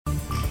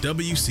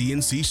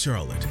WCNC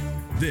Charlotte.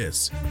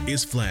 This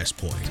is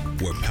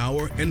Flashpoint, where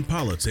power and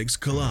politics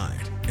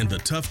collide and the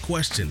tough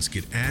questions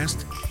get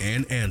asked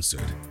and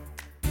answered.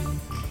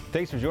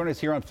 Thanks for joining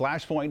us here on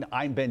Flashpoint.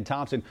 I'm Ben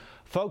Thompson.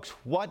 Folks,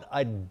 what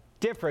a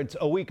difference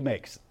a week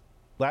makes.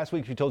 Last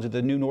week, we told you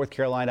the new North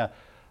Carolina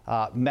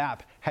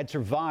map had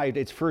survived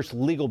its first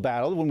legal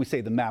battle. When we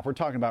say the map, we're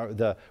talking about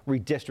the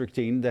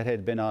redistricting that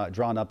had been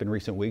drawn up in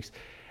recent weeks.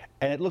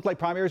 And it looked like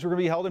primaries were going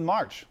to be held in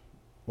March.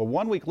 Well,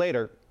 1 week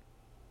later,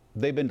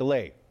 they've been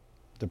delayed.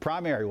 The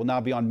primary will now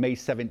be on May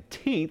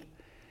 17th. It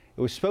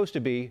was supposed to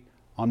be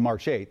on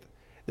March 8th.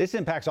 This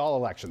impacts all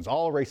elections,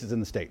 all races in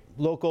the state,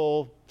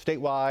 local,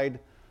 statewide,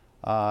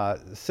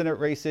 Senate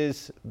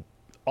races,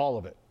 all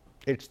of it.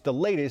 It's the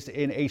latest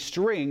in a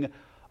string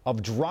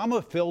of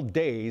drama-filled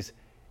days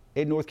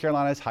in North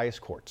Carolina's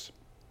highest courts.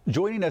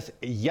 Joining us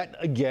yet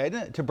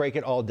again to break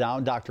it all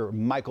down, Dr.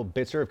 Michael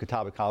Bitzer of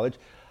Catawba College.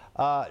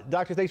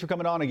 Doctor, thanks for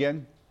coming on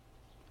again.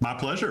 My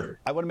pleasure.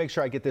 I want to make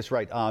sure I get this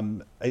right.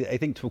 I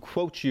think to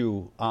quote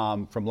you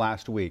from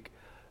last week,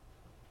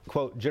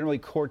 quote, generally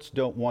courts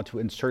don't want to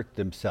insert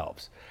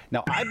themselves.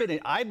 Now, I've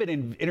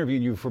been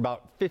interviewing you for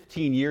about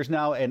 15 years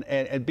now,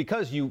 and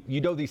because you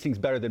know these things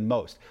better than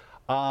most.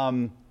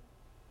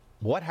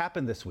 What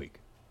happened this week?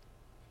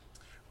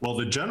 Well,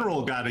 the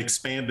general got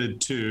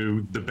expanded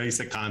to the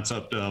basic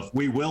concept of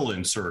we will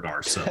insert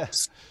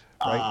ourselves.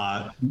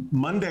 Right.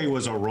 Monday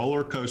was a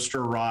roller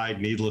coaster ride,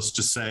 needless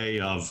to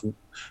say,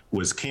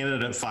 was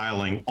candidate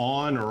filing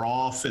on or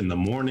off in the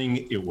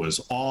morning. It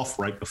was off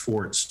right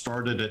before it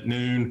started at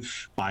noon.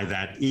 By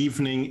that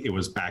evening, it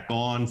was back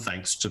on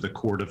thanks to the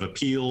Court of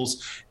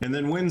Appeals. And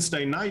then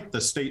Wednesday night,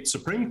 the state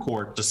Supreme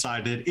Court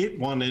decided it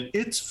wanted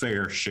its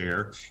fair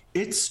share.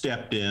 It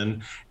stepped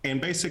in and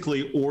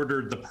basically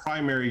ordered the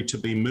primary to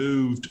be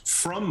moved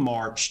from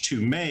March to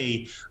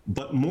May,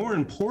 but more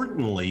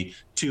importantly,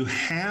 to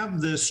have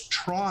this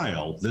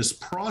trial, this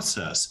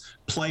process,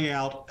 play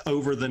out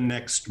over the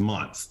next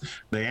month.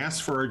 They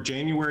asked for a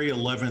January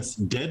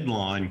 11th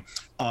deadline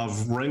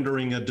of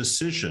rendering a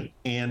decision.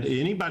 And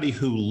anybody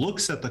who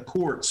looks at the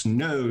courts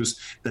knows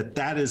that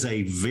that is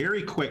a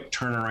very quick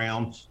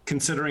turnaround,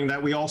 considering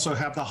that we also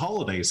have the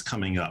holidays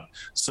coming up.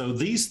 So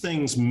these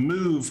things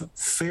move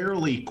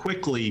fairly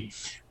quickly.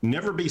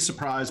 Never be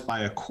surprised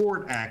by a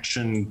court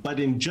action, but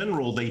in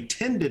general, they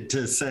tended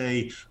to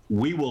say,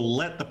 we will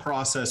let the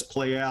process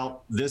play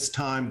out. This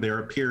time, there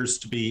appears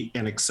to be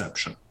an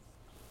exception.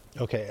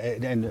 Okay,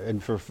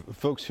 and for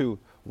folks who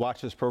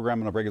watch this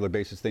program on a regular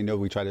basis, they know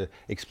we try to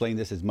explain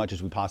this as much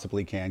as we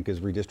possibly can because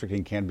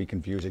redistricting can be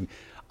confusing.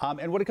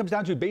 And what it comes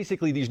down to,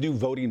 basically, these new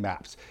voting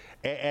maps.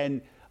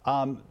 And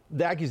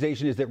the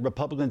accusation is that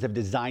Republicans have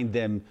designed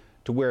them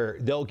to where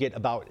they'll get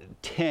about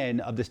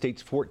 10 of the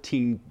state's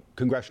 14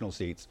 congressional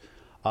seats,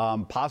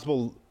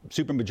 possible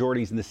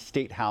supermajorities in the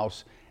state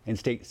House and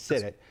state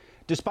Senate,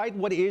 despite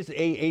what is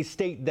a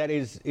state that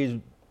is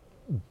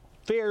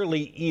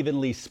fairly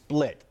evenly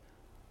split.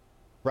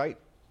 Right?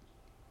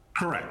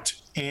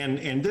 Correct.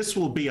 And this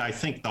will be, I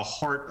think, the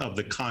heart of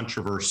the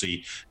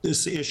controversy,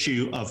 this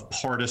issue of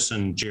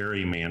partisan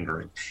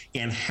gerrymandering.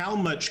 And how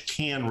much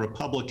can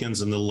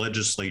Republicans in the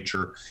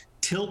legislature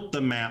tilt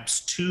the maps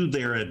to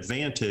their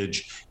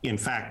advantage, in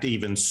fact,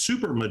 even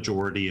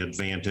supermajority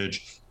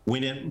advantage,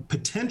 when it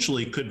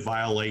potentially could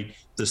violate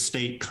the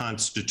state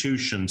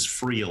constitution's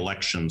free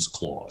elections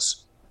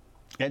clause.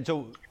 And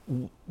so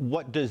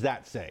what does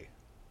that say?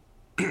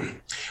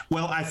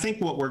 Well, I think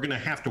what we're going to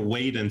have to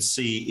wait and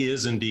see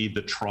is indeed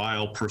the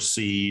trial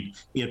proceed,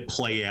 it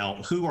play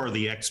out. Who are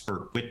the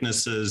expert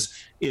witnesses?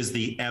 Is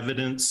the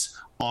evidence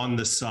on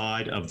the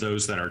side of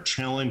those that are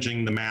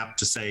challenging the map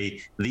to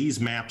say these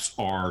maps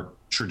are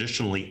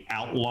traditionally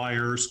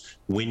outliers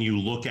when you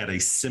look at a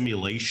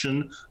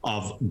simulation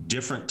of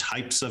different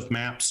types of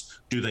maps?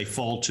 Do they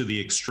fall to the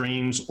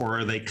extremes, or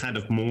are they kind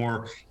of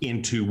more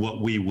into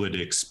what we would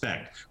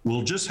expect?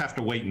 We'll just have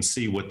to wait and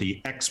see what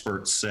the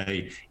experts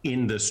say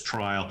in this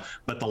trial.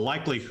 But the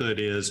likelihood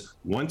is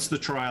once the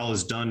trial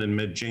is done in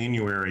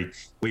mid-January,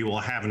 we will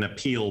have an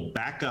appeal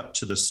back up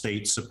to the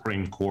state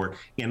Supreme Court,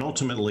 and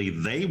ultimately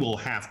they will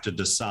have to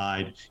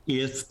decide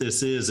if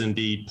this is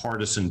indeed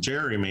partisan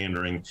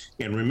gerrymandering.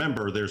 And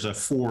remember, there's a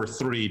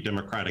 4-3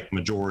 Democratic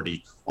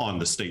majority on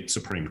the state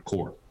Supreme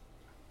Court.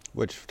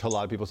 Which to a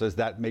lot of people says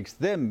that makes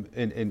them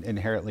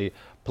inherently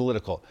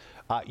political.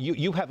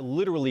 You have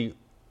literally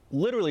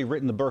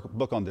written the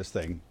book on this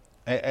thing,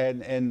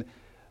 and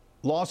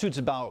lawsuits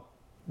about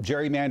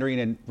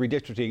gerrymandering and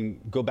redistricting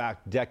go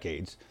back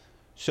decades.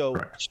 So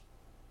Correct.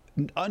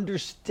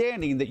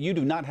 Understanding that you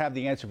do not have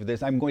the answer for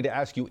this, I'm going to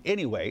ask you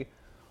anyway,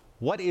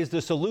 what is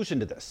the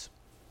solution to this?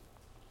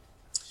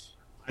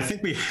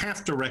 think we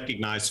have to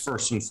recognize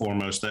first and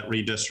foremost that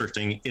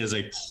redistricting is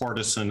a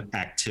partisan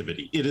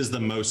activity. It is the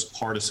most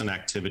partisan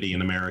activity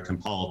in American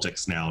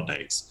politics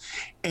nowadays.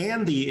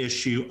 And the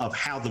issue of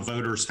how the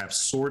voters have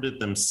sorted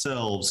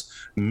themselves.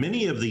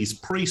 Many of these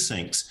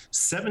precincts,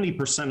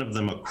 70% of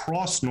them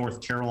across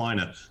North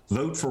Carolina,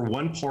 vote for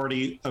one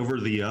party over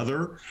the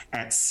other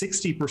at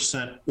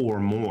 60% or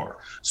more.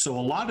 So a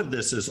lot of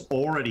this is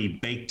already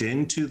baked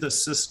into the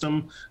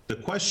system. The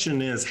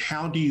question is,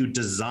 how do you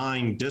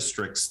design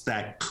districts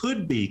that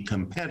could be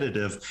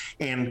competitive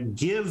and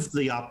give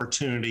the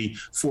opportunity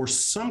for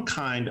some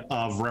kind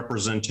of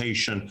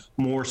representation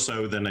more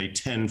so than a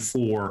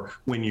 10-4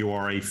 when you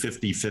are a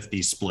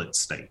 50-50 split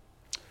state?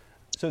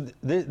 So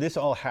this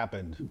all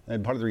happened,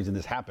 and part of the reason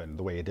this happened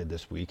the way it did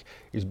this week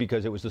is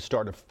because it was the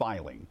start of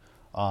filing,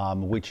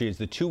 which is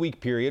the 2-week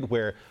period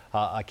where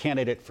a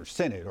candidate for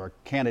Senate or a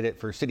candidate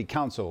for City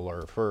Council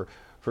or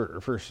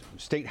for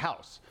State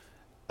House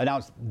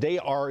announced they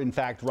are in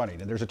fact running,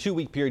 and there's a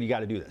 2-week period you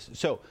got to do this.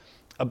 So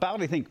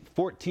about, I think,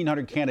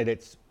 1,400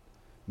 candidates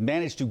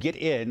managed to get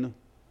in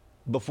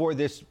before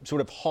this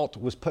sort of halt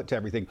was put to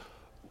everything.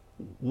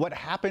 What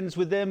happens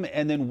with them,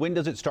 and then when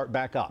does it start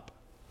back up?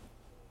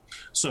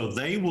 So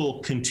they will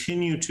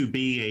continue to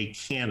be a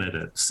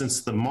candidate.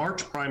 Since the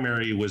March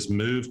primary was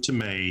moved to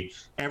May,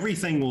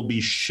 everything will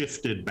be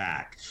shifted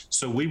back.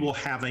 So we will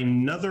have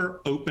another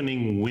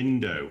opening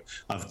window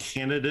of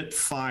candidate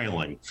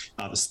filing.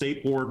 The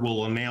state board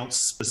will announce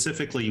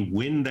specifically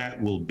when that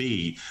will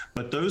be,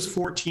 but those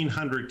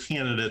 1,400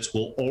 candidates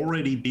will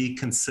already be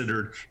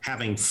considered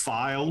having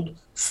filed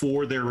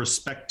for their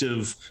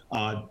respective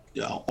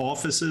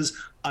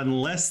offices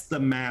unless the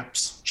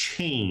maps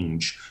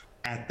change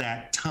at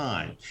that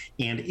time.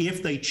 And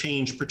if they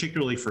change,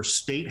 particularly for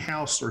state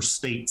house or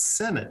state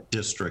senate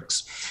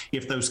districts,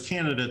 if those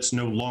candidates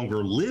no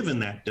longer live in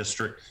that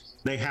district,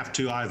 they have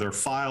to either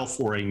file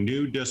for a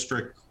new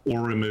district or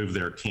remove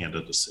their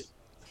candidacy.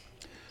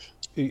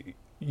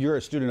 You're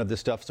a student of this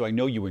stuff, so I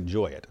know you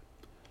enjoy it.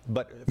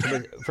 But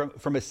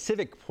from a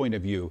civic point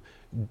of view,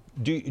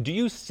 do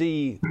you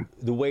see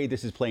the way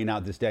this is playing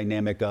out, this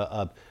dynamic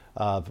of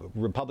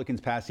Republicans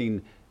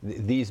passing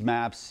these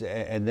maps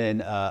and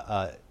then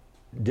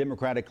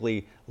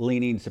democratically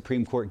leaning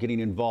Supreme Court getting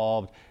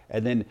involved,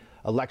 and then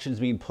elections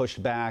being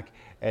pushed back,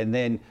 and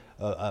then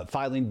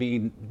filing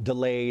being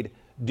delayed?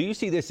 Do you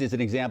see this as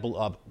an example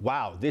of,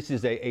 wow, this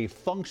is a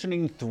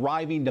functioning,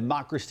 thriving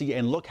democracy,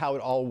 and look how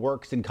it all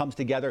works and comes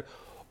together?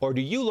 Or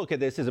do you look at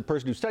this as a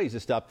person who studies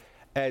this stuff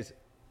as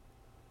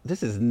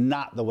this is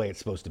not the way it's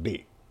supposed to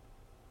be?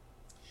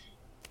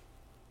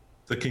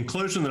 The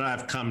conclusion that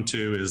I've come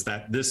to is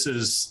that this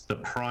is the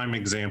prime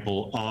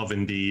example of,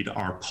 indeed,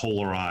 our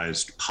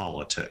polarized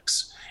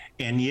politics.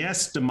 And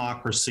yes,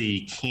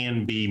 democracy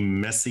can be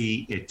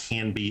messy, it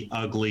can be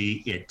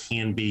ugly, it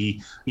can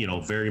be,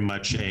 very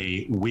much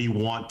a we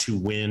want to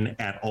win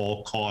at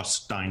all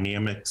costs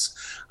dynamics.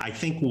 I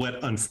think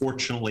what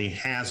unfortunately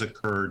has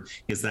occurred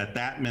is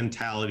that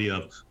mentality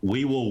of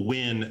we will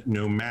win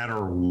no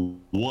matter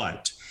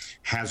what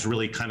has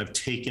really kind of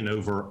taken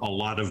over a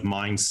lot of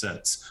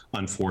mindsets,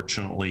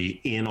 unfortunately,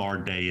 in our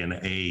day and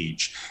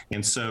age.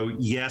 And so,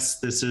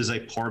 yes, this is a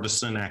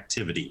partisan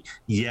activity.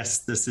 Yes,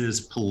 this is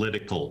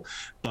political.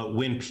 But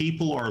when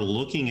people are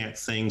looking at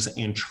things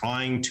and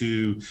trying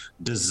to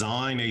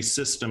design a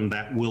system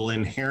that will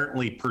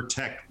inherently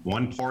protect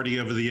one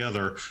party over the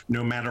other,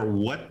 no matter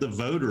what the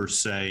voters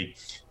say,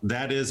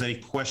 that is a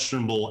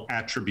questionable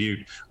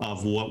attribute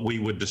of what we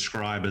would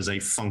describe as a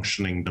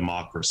functioning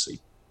democracy.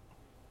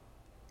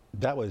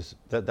 That was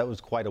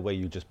quite a way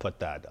you just put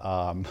that.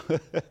 And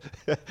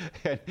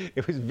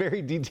it was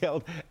very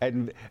detailed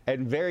and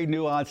very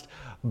nuanced,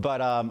 but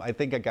I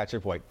think I got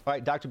your point. All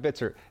right, Dr.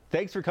 Bitzer,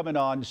 thanks for coming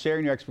on,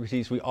 sharing your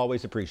expertise. We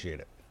always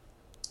appreciate it.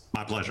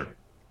 My pleasure.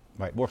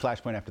 All right, more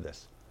Flashpoint after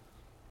this.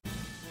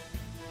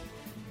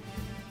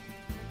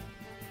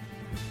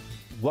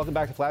 Welcome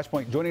back to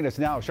Flashpoint. Joining us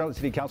now, Charlotte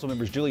City Council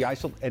members Julie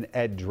Eiselt and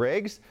Ed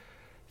Driggs.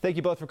 Thank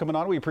you both for coming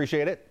on. We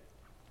appreciate it.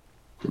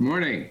 Good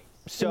morning.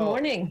 So Good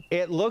morning.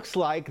 It looks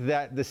like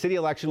that the city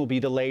election will be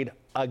delayed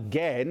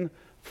again.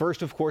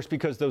 First, of course,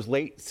 because those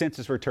late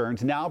census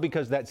returns. Now,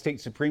 because of that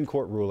state Supreme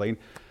Court ruling.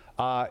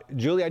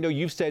 Julie, I know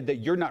you've said that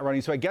you're not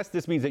running, so I guess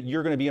this means that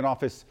you're going to be in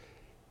office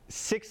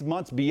 6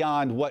 months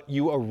beyond what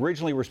you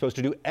originally were supposed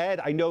to do. Ed,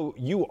 I know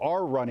you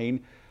are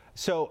running,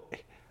 so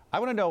I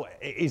want to know,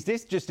 is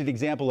this just an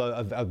example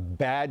of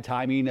bad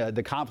timing,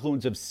 the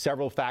confluence of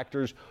several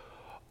factors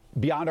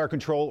beyond our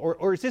control,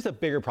 or is this a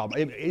bigger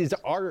problem? Is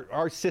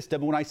our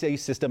system, when I say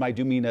system, I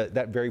do mean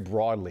that very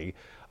broadly,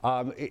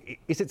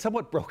 is it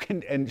somewhat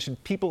broken, and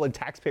should people and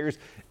taxpayers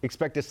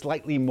expect a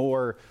slightly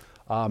more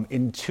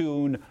in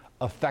tune,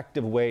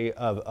 effective way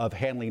of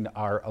handling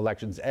our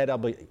elections? Ed,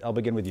 I'll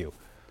begin with you.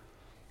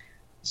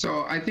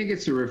 So I think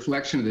it's a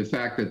reflection of the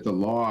fact that the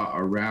law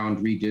around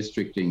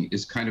redistricting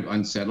is kind of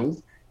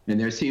unsettled. And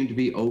there seem to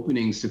be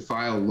openings to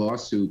file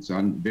lawsuits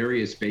on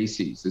various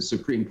bases. The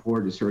Supreme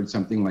Court has heard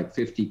something like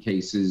 50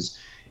 cases,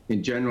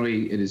 and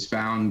generally it has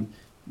found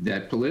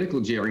that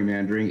political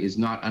gerrymandering is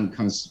not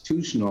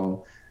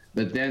unconstitutional,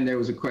 but then there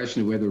was a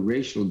question of whether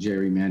racial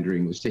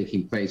gerrymandering was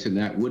taking place, and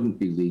that wouldn't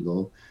be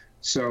legal.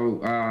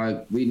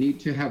 So we need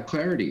to have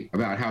clarity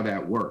about how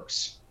that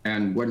works.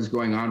 And what is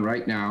going on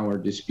right now are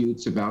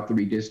disputes about the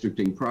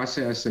redistricting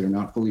process that are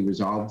not fully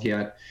resolved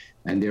yet.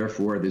 And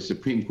therefore, the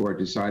Supreme Court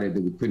decided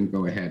that we couldn't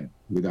go ahead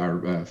with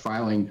our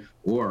filing,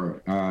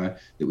 or that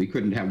we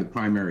couldn't have the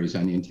primaries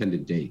on the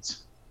intended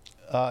dates.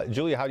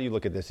 Julia, how do you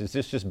look at this? Is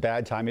this just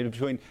bad timing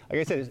between, like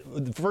I said,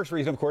 the first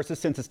reason, of course, the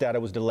census data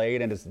was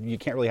delayed, and you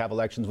can't really have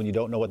elections when you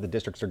don't know what the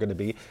districts are going to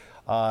be.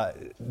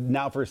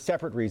 Now for a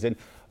separate reason,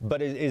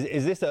 but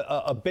is this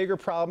a bigger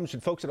problem?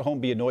 Should folks at home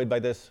be annoyed by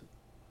this?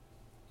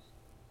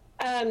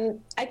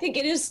 I think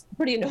it is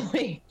pretty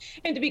annoying.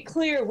 And to be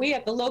clear, we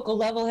at the local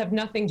level have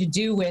nothing to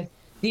do with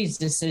these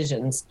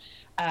decisions,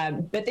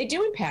 but they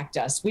do impact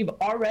us. We'd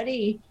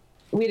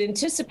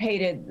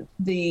anticipated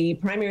the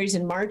primaries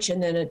in March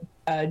and then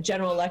a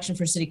general election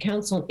for city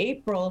council in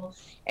April.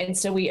 And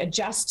so we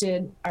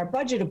adjusted our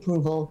budget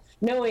approval,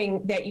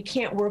 knowing that you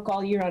can't work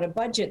all year on a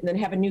budget and then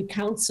have a new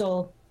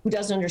council who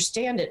doesn't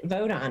understand it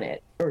vote on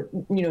it, or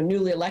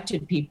newly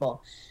elected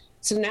people.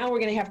 So now we're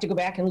going to have to go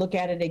back and look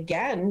at it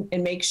again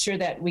and make sure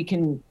that we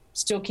can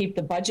still keep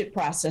the budget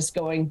process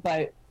going,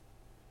 but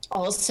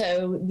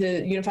also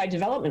the Unified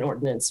Development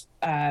Ordinance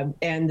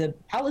and the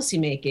policy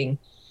making,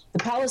 the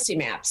policy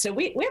map. So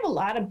we have a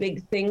lot of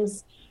big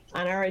things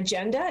on our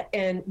agenda,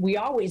 and we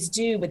always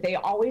do, but they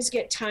always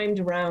get timed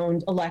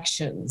around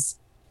elections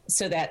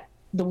so that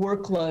the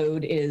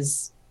workload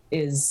is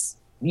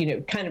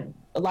kind of,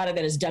 a lot of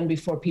it is done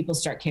before people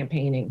start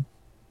campaigning.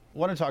 I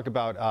want to talk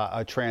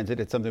about transit.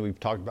 It's something we've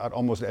talked about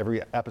almost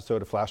every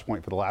episode of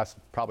Flashpoint for the last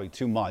probably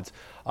 2 months.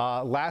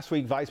 Last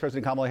week, Vice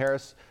President Kamala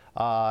Harris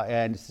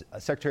and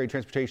Secretary of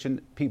Transportation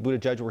Pete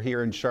Buttigieg were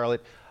here in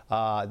Charlotte.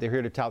 They're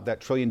here to tout that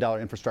 $1 trillion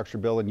infrastructure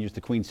bill and use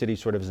the Queen City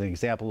sort of as an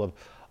example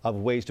of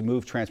ways to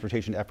move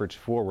transportation efforts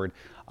forward.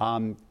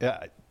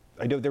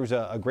 I know there was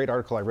a great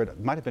article I read,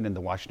 it might have been in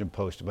the Washington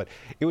Post, but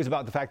it was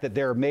about the fact that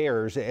there are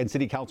mayors and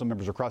city council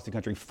members across the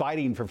country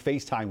fighting for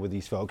FaceTime with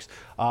these folks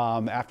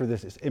after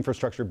this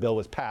infrastructure bill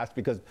was passed,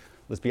 because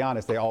let's be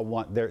honest, they all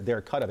want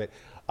their cut of it.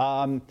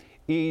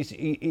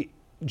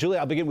 Julia,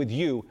 I'll begin with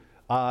you.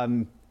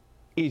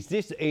 Is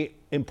this an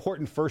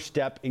important first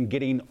step in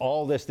getting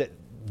all this that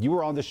you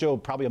were on the show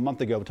probably a month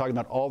ago talking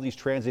about all these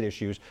transit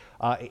issues,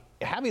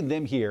 having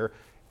them here,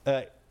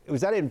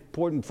 was that an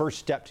important first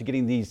step to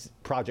getting these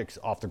projects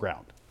off the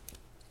ground?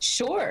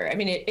 Sure. I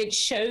mean, it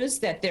shows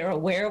that they're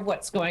aware of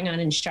what's going on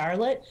in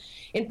Charlotte,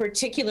 in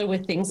particular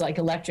with things like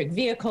electric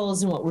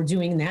vehicles and what we're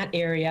doing in that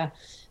area.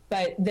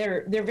 But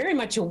they're very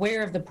much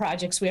aware of the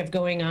projects we have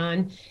going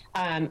on.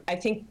 I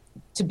think,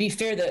 to be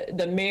fair,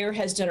 the mayor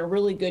has done a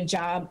really good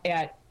job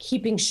at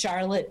keeping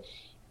Charlotte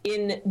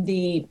in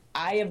the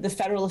eye of the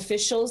federal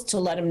officials to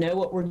let them know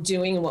what we're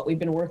doing and what we've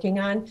been working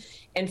on.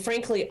 And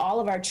frankly, all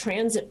of our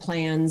transit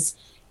plans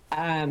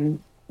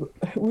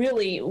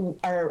really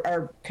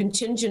are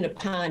contingent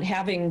upon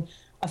having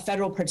a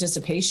federal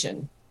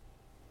participation.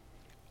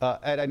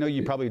 Ed, I know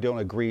you probably don't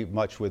agree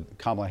much with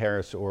Kamala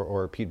Harris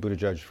or Pete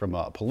Buttigieg from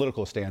a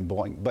political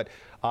standpoint, but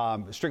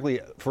strictly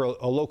for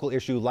a local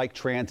issue like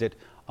transit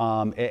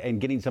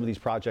and getting some of these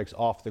projects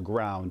off the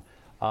ground,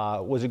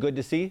 was it good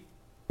to see?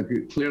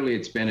 Clearly,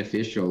 it's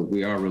beneficial.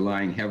 We are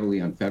relying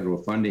heavily on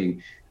federal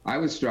funding. I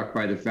was struck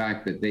by the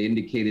fact that they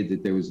indicated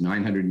that there was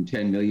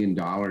 $910 million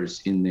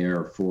in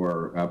there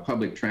for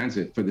public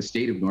transit for the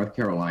state of North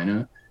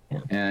Carolina.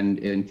 Yeah. And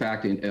in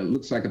fact, it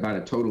looks like about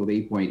a total of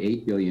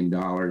 $8.8 billion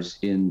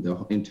in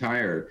the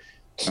entire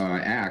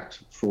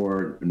act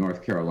for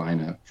North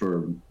Carolina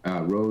for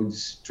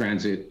roads,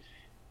 transit,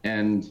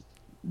 and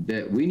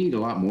that we need a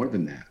lot more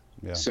than that.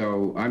 Yeah.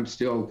 So I'm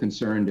still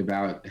concerned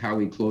about how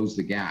we close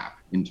the gap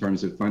in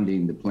terms of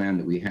funding the plan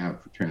that we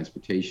have for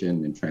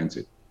transportation and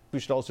transit. We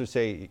should also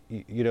say,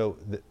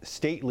 the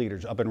state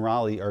leaders up in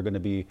Raleigh are going to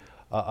be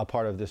a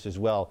part of this as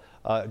well.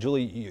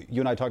 Julie, you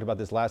and I talked about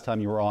this last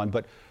time you were on,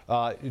 but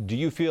do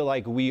you feel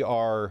like we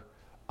are,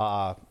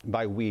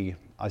 by we,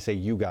 I say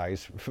you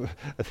guys,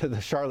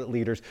 the Charlotte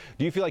leaders,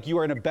 do you feel like you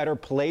are in a better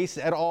place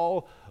at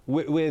all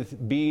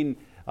with being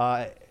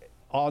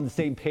on the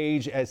same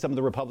page as some of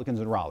the Republicans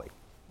in Raleigh?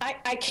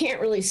 I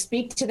can't really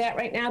speak to that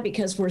right now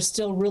because we're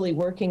still really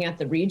working at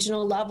the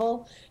regional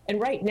level. And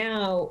right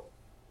now,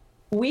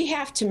 we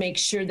have to make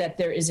sure that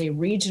there is a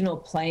regional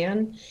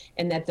plan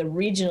and that the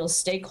regional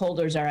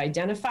stakeholders are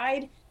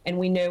identified and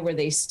we know where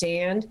they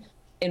stand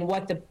and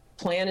what the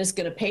plan is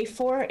going to pay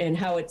for and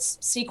how it's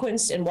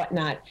sequenced and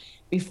whatnot.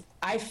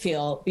 I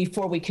feel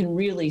before we can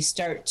really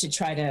start to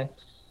try to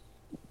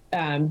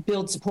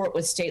build support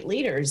with state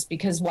leaders,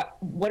 because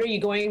what are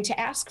you going to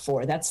ask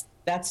for? That's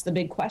the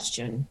big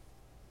question.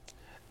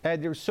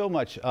 Ed, there's so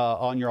much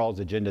on your all's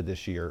agenda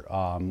this year,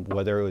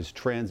 whether it was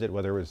transit,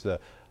 whether it was the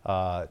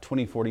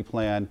 2040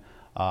 plan,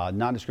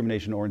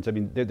 non-discrimination ordinance. I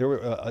mean, there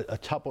were a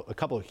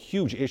couple of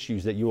huge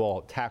issues that you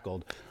all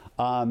tackled.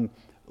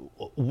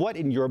 What,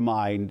 in your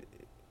mind,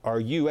 are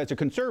you, as a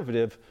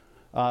conservative,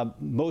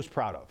 most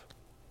proud of?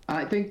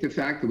 I think the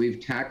fact that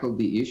we've tackled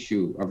the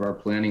issue of our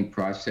planning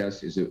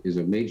process is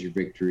a major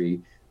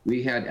victory.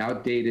 We had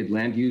outdated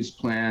land use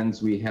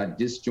plans. We had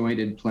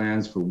disjointed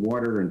plans for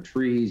water and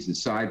trees and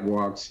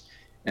sidewalks.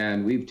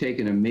 And we've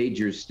taken a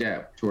major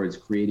step towards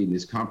creating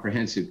this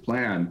comprehensive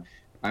plan.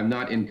 I'm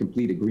not in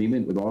complete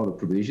agreement with all the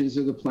provisions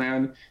of the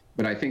plan,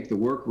 but I think the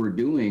work we're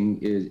doing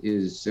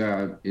is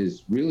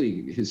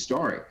really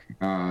historic.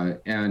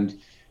 And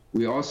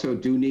we also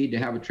do need to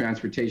have a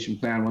transportation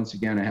plan. Once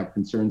again, I have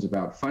concerns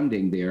about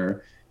funding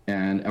there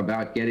and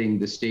about getting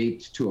the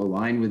state to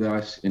align with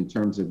us in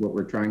terms of what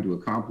we're trying to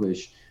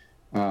accomplish.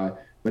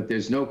 But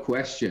there's no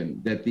question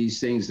that these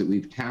things that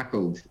we've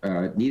tackled,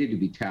 needed to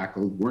be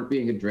tackled, weren't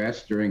being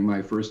addressed during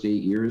my first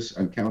 8 years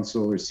on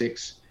council, or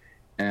 6.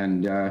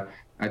 And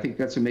I think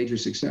that's a major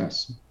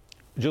success.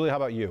 Julie, how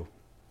about you?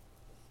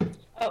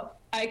 Oh,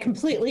 I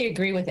completely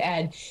agree with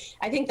Ed.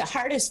 I think the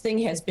hardest thing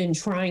has been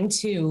trying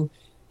to,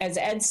 as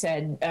Ed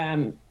said,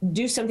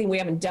 do something we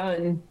haven't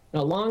done in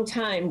a long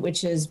time,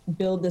 which is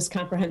build this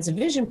comprehensive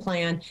vision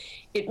plan.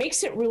 It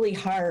makes it really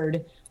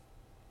hard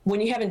when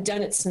you haven't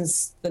done it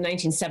since the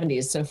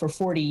 1970s, so for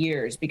 40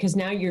 years, because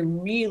now you're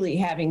really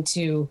having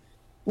to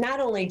not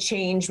only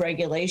change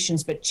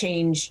regulations, but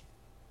change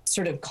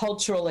sort of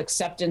cultural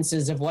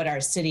acceptances of what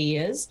our city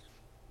is.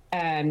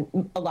 A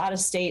lot of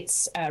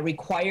states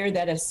require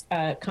that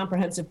a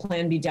comprehensive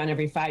plan be done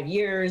every 5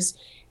 years.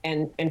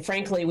 And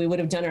frankly, we would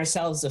have done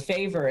ourselves a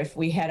favor if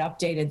we had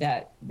updated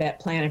that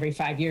plan every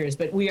 5 years.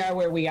 But we are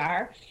where we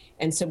are.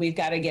 And so we've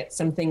got to get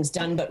some things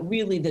done. But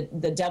really,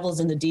 the devil's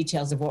in the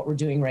details of what we're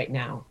doing right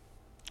now.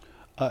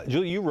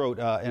 Julie, you wrote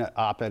an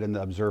op-ed in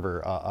the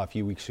Observer a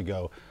few weeks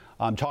ago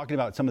talking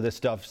about some of this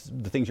stuff,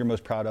 the things you're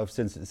most proud of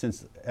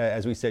since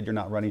as we said, you're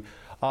not running.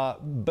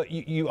 But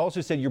you also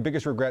said your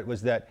biggest regret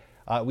was that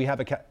we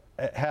have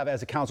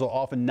as a council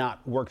often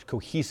not worked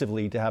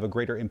cohesively to have a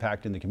greater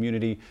impact in the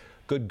community.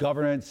 Good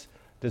governance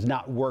does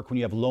not work when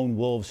you have lone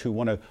wolves who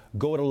want to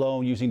go it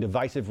alone using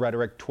divisive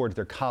rhetoric towards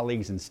their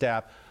colleagues and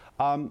staff.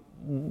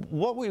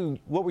 What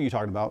were you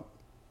talking about?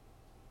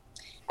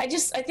 I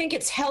think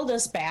it's held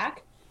us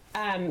back.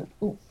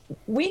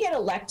 We get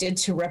elected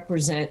to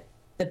represent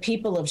the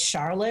people of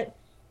Charlotte,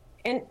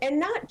 and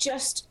not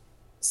just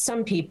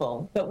some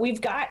people, but we've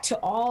got to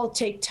all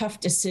take tough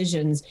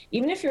decisions.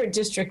 Even if you're a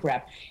district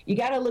rep, you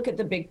got to look at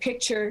the big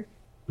picture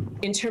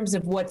in terms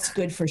of what's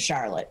good for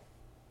Charlotte.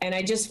 And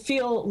I just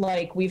feel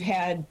like we've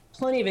had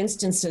plenty of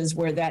instances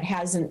where that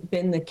hasn't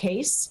been the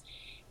case.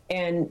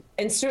 And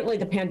certainly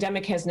the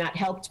pandemic has not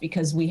helped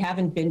because we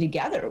haven't been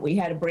together. We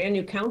had a brand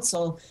new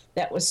council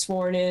that was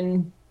sworn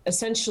in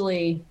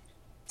essentially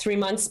 3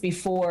 months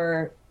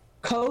before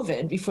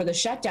COVID, before the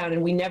shutdown,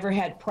 and we never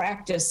had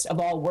practice of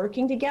all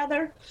working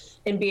together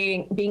and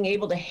being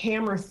able to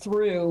hammer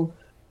through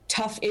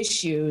tough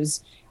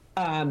issues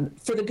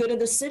for the good of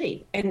the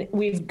city. And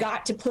we've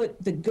got to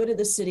put the good of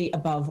the city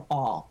above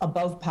all,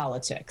 above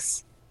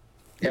politics.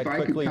 If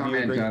I could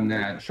comment on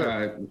that,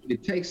 sure.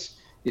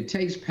 It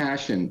takes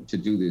passion to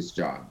do this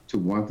job, to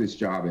want this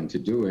job and to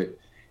do it.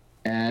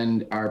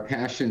 And our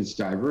passions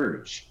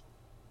diverge.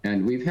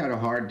 And we've had a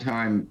hard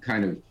time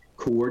kind of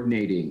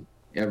coordinating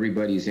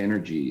everybody's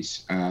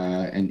energies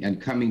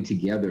and coming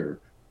together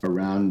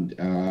around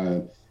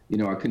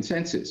a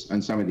consensus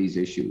on some of these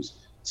issues.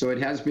 So it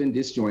has been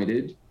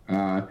disjointed.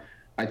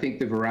 I think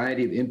the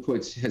variety of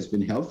inputs has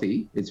been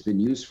healthy. It's been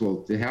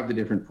useful to have the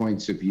different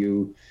points of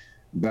view,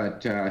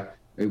 but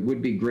it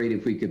would be great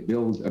if we could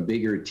build a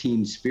bigger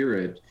team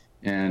spirit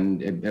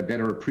and a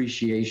better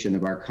appreciation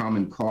of our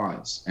common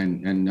cause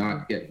and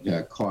not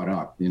get caught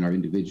up in our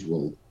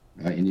individual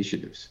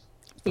initiatives.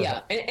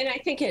 Yeah, and I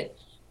think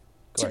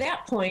to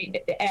that point,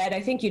 Ed, I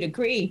think you'd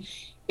agree,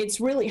 it's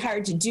really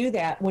hard to do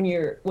that when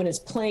it's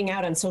playing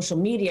out on social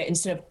media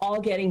instead of all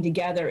getting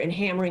together and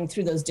hammering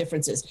through those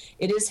differences.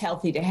 It is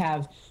healthy to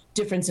have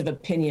difference of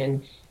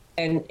opinion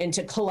and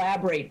to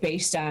collaborate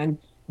based on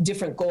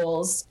different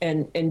goals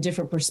and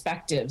different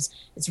perspectives.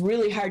 It's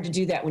really hard to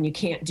do that when you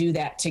can't do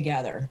that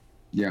together.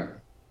 Yeah.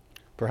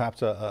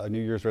 Perhaps a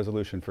New Year's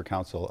resolution for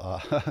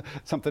council,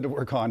 something to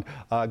work on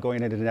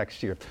going into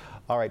next year.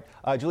 All right,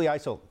 Julie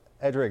Eiselt,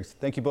 Ed Driggs,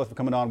 thank you both for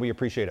coming on. We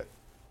appreciate it.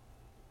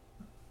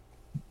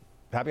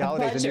 Happy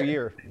holidays and New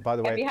Year, by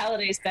the way. Happy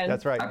holidays, Ben.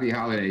 That's right. Happy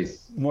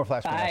holidays. More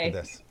Flashpoint after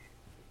this.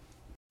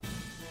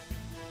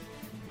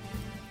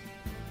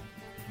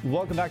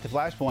 Welcome back to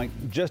Flashpoint.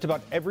 Just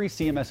about every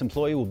CMS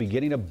employee will be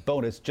getting a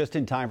bonus just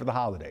in time for the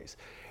holidays.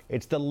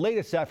 It's the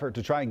latest effort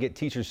to try and get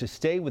teachers to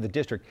stay with the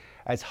district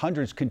as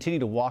hundreds continue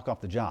to walk off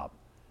the job.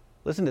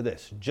 Listen to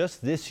this.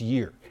 Just this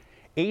year,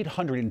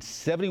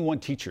 871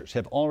 teachers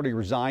have already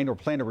resigned or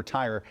plan to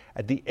retire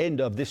at the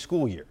end of this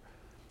school year.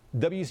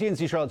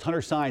 WCNC Charlotte's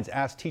Hunter Sines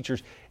asked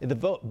teachers if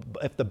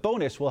the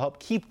bonus will help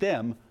keep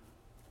them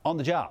on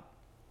the job.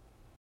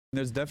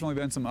 There's definitely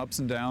been some ups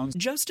and downs.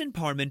 Justin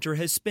Parmenter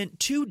has spent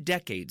 2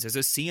 decades as a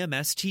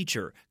CMS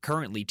teacher,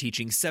 currently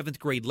teaching 7th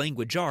grade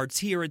language arts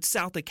here at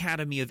South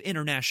Academy of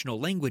International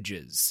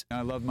Languages.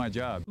 I love my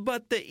job.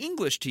 But the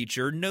English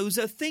teacher knows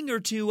a thing or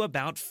two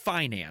about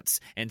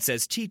finance and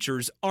says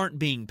teachers aren't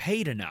being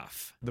paid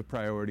enough. The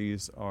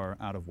priorities are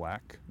out of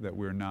whack, that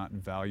we're not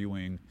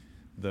valuing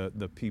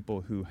the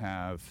people who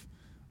have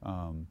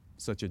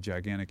such a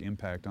gigantic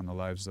impact on the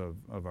lives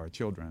of our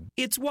children.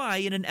 It's why,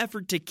 in an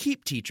effort to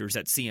keep teachers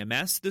at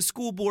CMS, the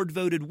school board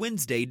voted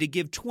Wednesday to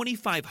give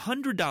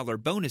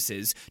 $2,500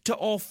 bonuses to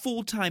all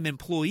full-time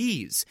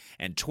employees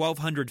and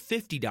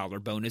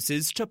 $1,250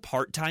 bonuses to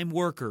part-time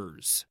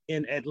workers.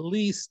 In at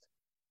least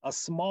a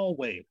small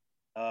way,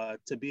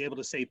 to be able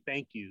to say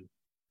thank you,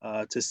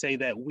 to say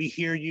that we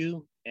hear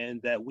you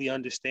and that we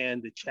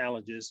understand the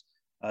challenges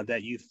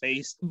that you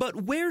faced.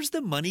 But where's the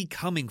money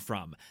coming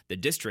from? The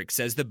district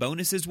says the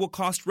bonuses will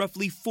cost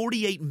roughly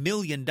 $48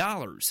 million,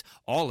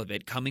 all of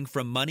it coming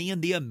from money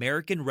in the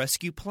American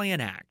Rescue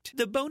Plan Act.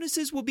 The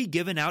bonuses will be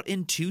given out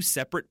in 2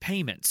 separate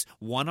payments,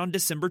 one on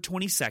December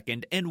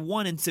 22nd and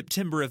one in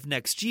September of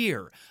next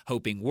year,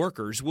 hoping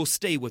workers will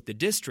stay with the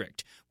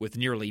district. With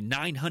nearly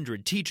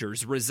 900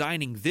 teachers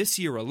resigning this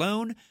year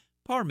alone,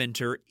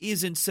 Parmenter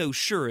isn't so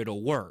sure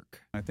it'll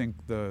work. I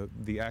think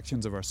the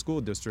actions of our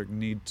school district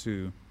need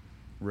to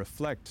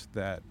reflect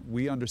that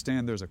we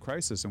understand there's a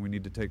crisis and we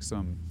need to take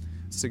some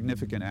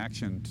significant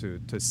action to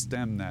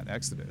stem that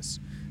exodus.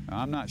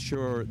 I'm not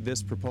sure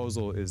this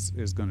proposal is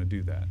going to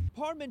do that.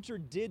 Parmenter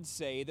did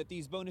say that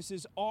these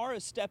bonuses are a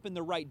step in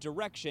the right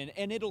direction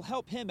and it'll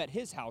help him at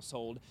his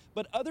household,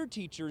 but other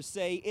teachers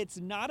say it's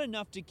not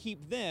enough to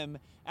keep them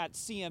at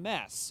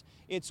CMS.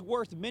 It's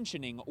worth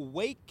mentioning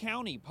Wake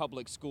County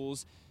Public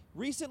Schools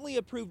recently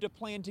approved a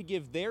plan to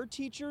give their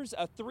teachers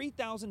a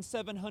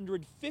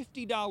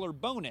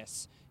 $3,750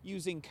 bonus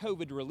using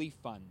COVID relief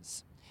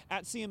funds.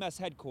 At CMS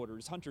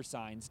headquarters, Hunter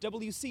Signs,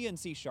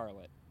 WCNC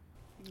Charlotte.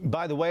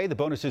 By the way, the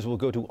bonuses will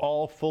go to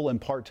all full and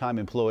part-time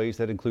employees.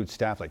 That includes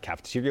staff like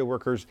cafeteria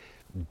workers,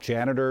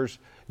 janitors.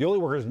 The only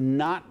workers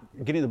not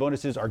getting the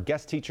bonuses are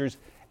guest teachers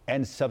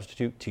and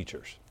substitute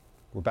teachers.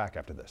 We're back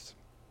after this.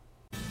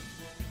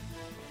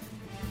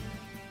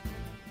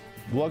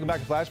 Welcome back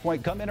to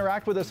Flashpoint. Come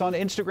interact with us on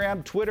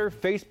Instagram, Twitter,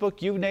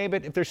 Facebook, you name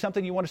it. If there's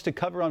something you want us to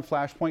cover on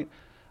Flashpoint,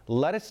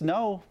 let us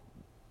know.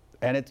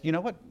 And it's, you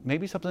know what,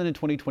 maybe something in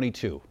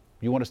 2022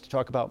 you want us to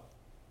talk about,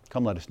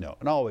 come let us know.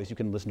 And always, you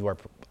can listen to our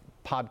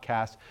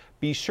podcast.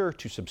 Be sure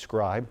to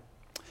subscribe.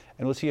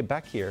 And we'll see you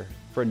back here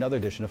for another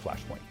edition of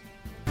Flashpoint.